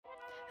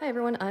Hi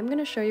everyone, I'm going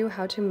to show you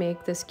how to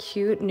make this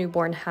cute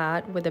newborn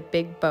hat with a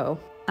big bow.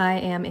 I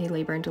am a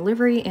labor and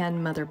delivery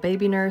and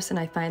mother-baby nurse, and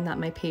I find that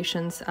my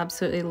patients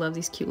absolutely love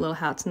these cute little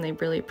hats and they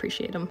really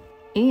appreciate them.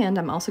 And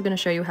I'm also going to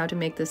show you how to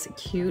make this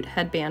cute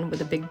headband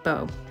with a big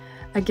bow.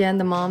 Again,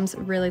 the moms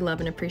really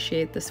love and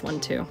appreciate this one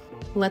too.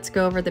 Let's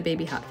go over the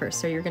baby hat first.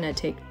 So you're going to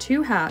take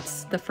two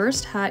hats. The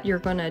first hat, you're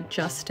going to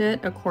adjust it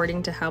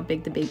according to how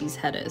big the baby's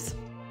head is.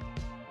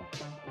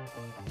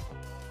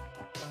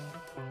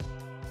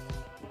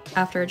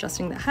 After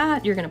adjusting the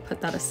hat, you're going to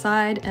put that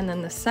aside, and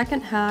then the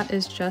second hat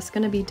is just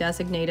going to be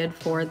designated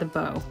for the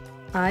bow.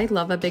 I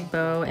love a big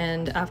bow,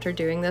 and after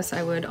doing this,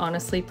 I would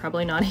honestly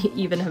probably not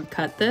even have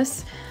cut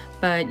this,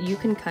 but you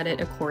can cut it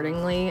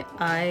accordingly.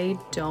 I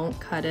don't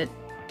cut it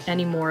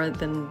any more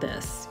than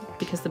this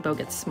because the bow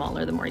gets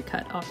smaller the more you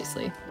cut,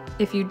 obviously.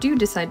 If you do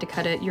decide to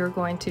cut it, you're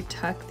going to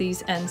tuck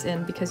these ends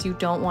in because you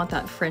don't want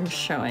that fringe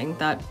showing.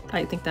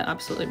 I think that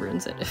absolutely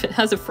ruins it if it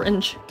has a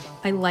fringe.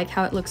 I like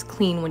how it looks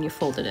clean when you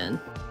fold it in.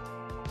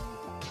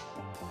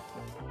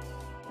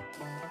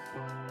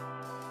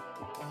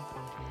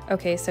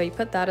 Okay, so you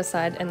put that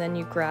aside and then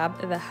you grab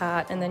the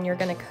hat and then you're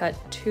going to cut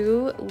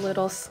two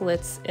little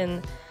slits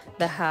in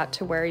the hat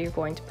to where you're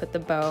going to put the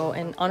bow.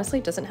 And honestly,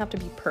 it doesn't have to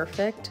be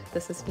perfect.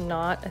 This is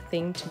not a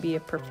thing to be a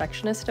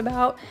perfectionist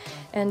about.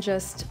 And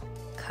just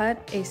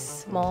cut a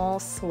small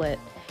slit.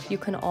 You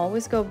can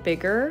always go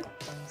bigger,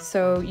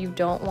 so you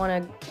don't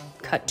want to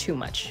cut too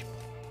much.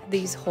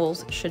 These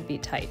holes should be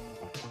tight.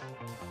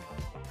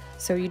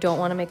 So you don't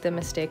want to make the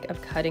mistake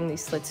of cutting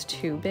these slits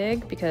too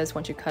big, because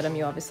once you cut them,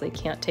 you obviously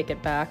can't take it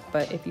back.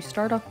 But if you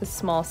start off with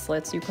small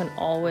slits, you can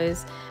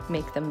always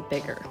make them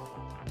bigger.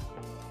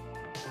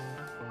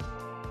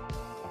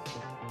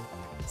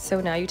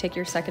 So now you take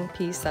your second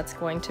piece, that's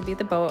going to be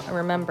the bow.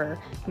 Remember,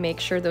 make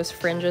sure those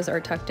fringes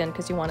are tucked in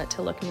because you want it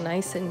to look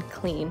nice and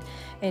clean.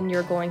 And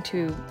you're going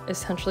to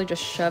essentially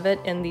just shove it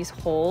in these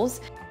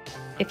holes.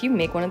 If you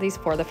make one of these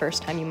for the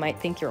first time, you might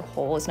think your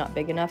hole is not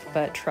big enough,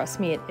 but trust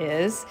me, it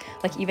is.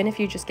 Like, even if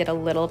you just get a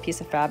little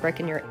piece of fabric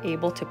and you're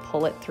able to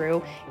pull it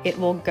through, it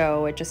will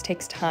go. It just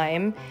takes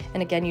time.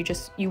 And again,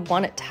 you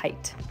want it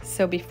tight.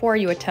 So before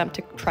you attempt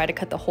to try to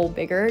cut the hole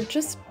bigger,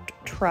 just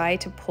try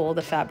to pull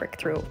the fabric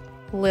through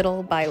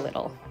little by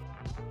little.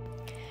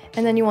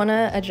 And then you want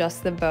to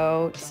adjust the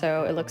bow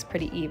so it looks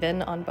pretty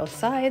even on both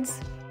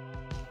sides.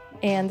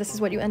 And this is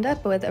what you end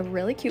up with, a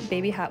really cute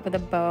baby hat with a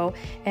bow.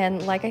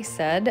 And like I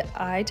said,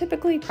 I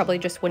typically probably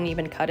just wouldn't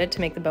even cut it to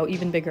make the bow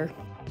even bigger.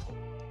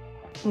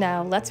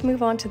 Now let's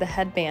move on to the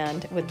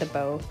headband with the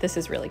bow. This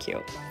is really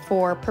cute.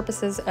 For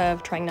purposes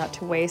of trying not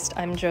to waste,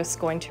 I'm just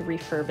going to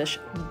refurbish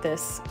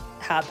this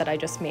hat that I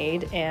just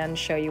made and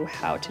show you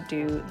how to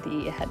do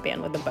the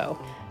headband with the bow.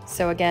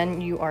 So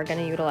again, you are going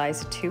to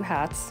utilize two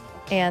hats,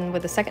 and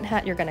with the second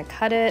hat, you're going to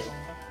cut it.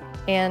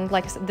 And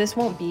like I said, this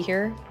won't be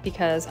here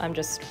because I'm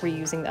just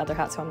reusing the other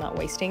hat, so I'm not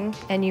wasting.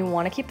 And you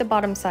want to keep the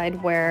bottom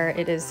side where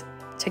it is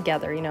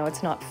together, you know,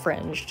 it's not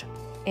fringed.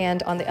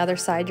 And on the other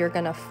side, you're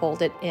going to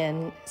fold it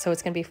in, so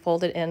it's going to be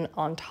folded in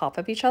on top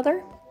of each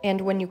other. And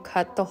when you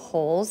cut the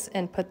holes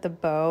and put the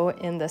bow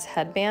in this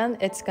headband,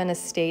 it's going to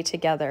stay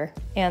together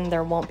and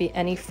there won't be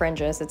any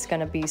fringes. It's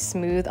going to be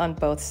smooth on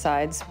both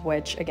sides,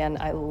 which again,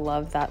 I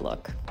love that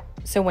look.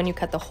 So when you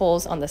cut the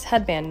holes on this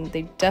headband,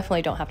 they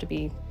definitely don't have to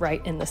be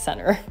right in the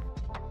center.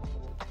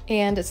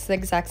 And it's the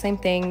exact same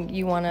thing.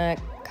 You want to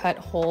cut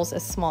holes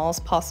as small as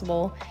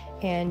possible,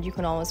 and you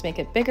can always make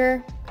it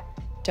bigger.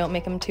 Don't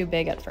make them too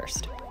big at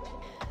first.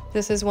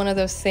 This is one of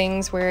those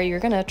things where you're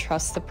going to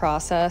trust the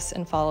process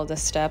and follow the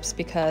steps,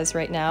 because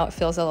right now it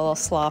feels a little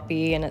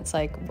sloppy and it's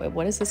like,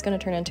 what is this going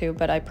to turn into?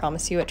 But I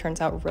promise you it turns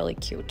out really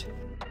cute.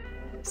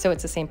 So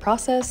it's the same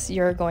process.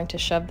 You're going to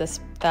shove this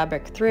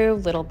fabric through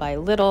little by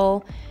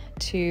little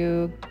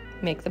to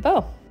make the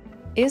bow.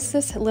 Is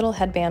this little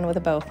headband with a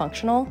bow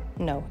functional?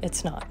 No,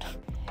 it's not.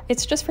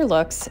 It's just for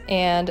looks,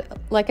 and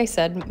like I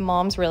said,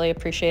 moms really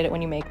appreciate it when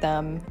you make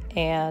them,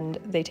 and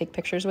they take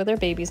pictures with their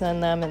babies in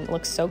them, and it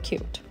looks so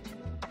cute.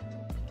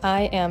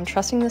 I am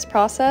trusting this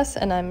process,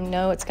 and I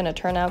know it's going to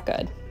turn out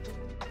good.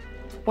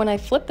 When I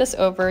flip this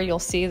over, you'll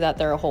see that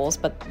there are holes,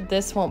 but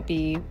this won't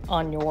be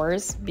on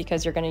yours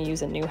because you're going to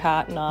use a new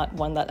hat, not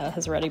one that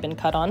has already been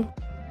cut on.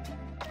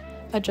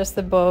 Adjust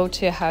the bow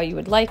to how you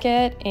would like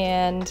it,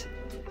 and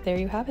there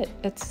you have it.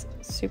 It's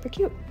super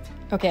cute.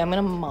 Okay, I'm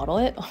gonna model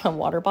it on a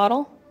water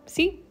bottle.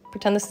 See?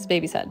 Pretend this is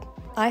baby's head.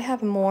 I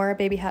have more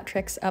baby hat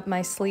tricks up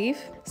my sleeve,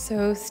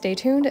 so stay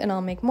tuned and I'll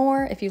make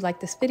more. If you like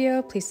this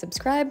video, please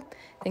subscribe.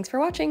 Thanks for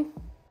watching.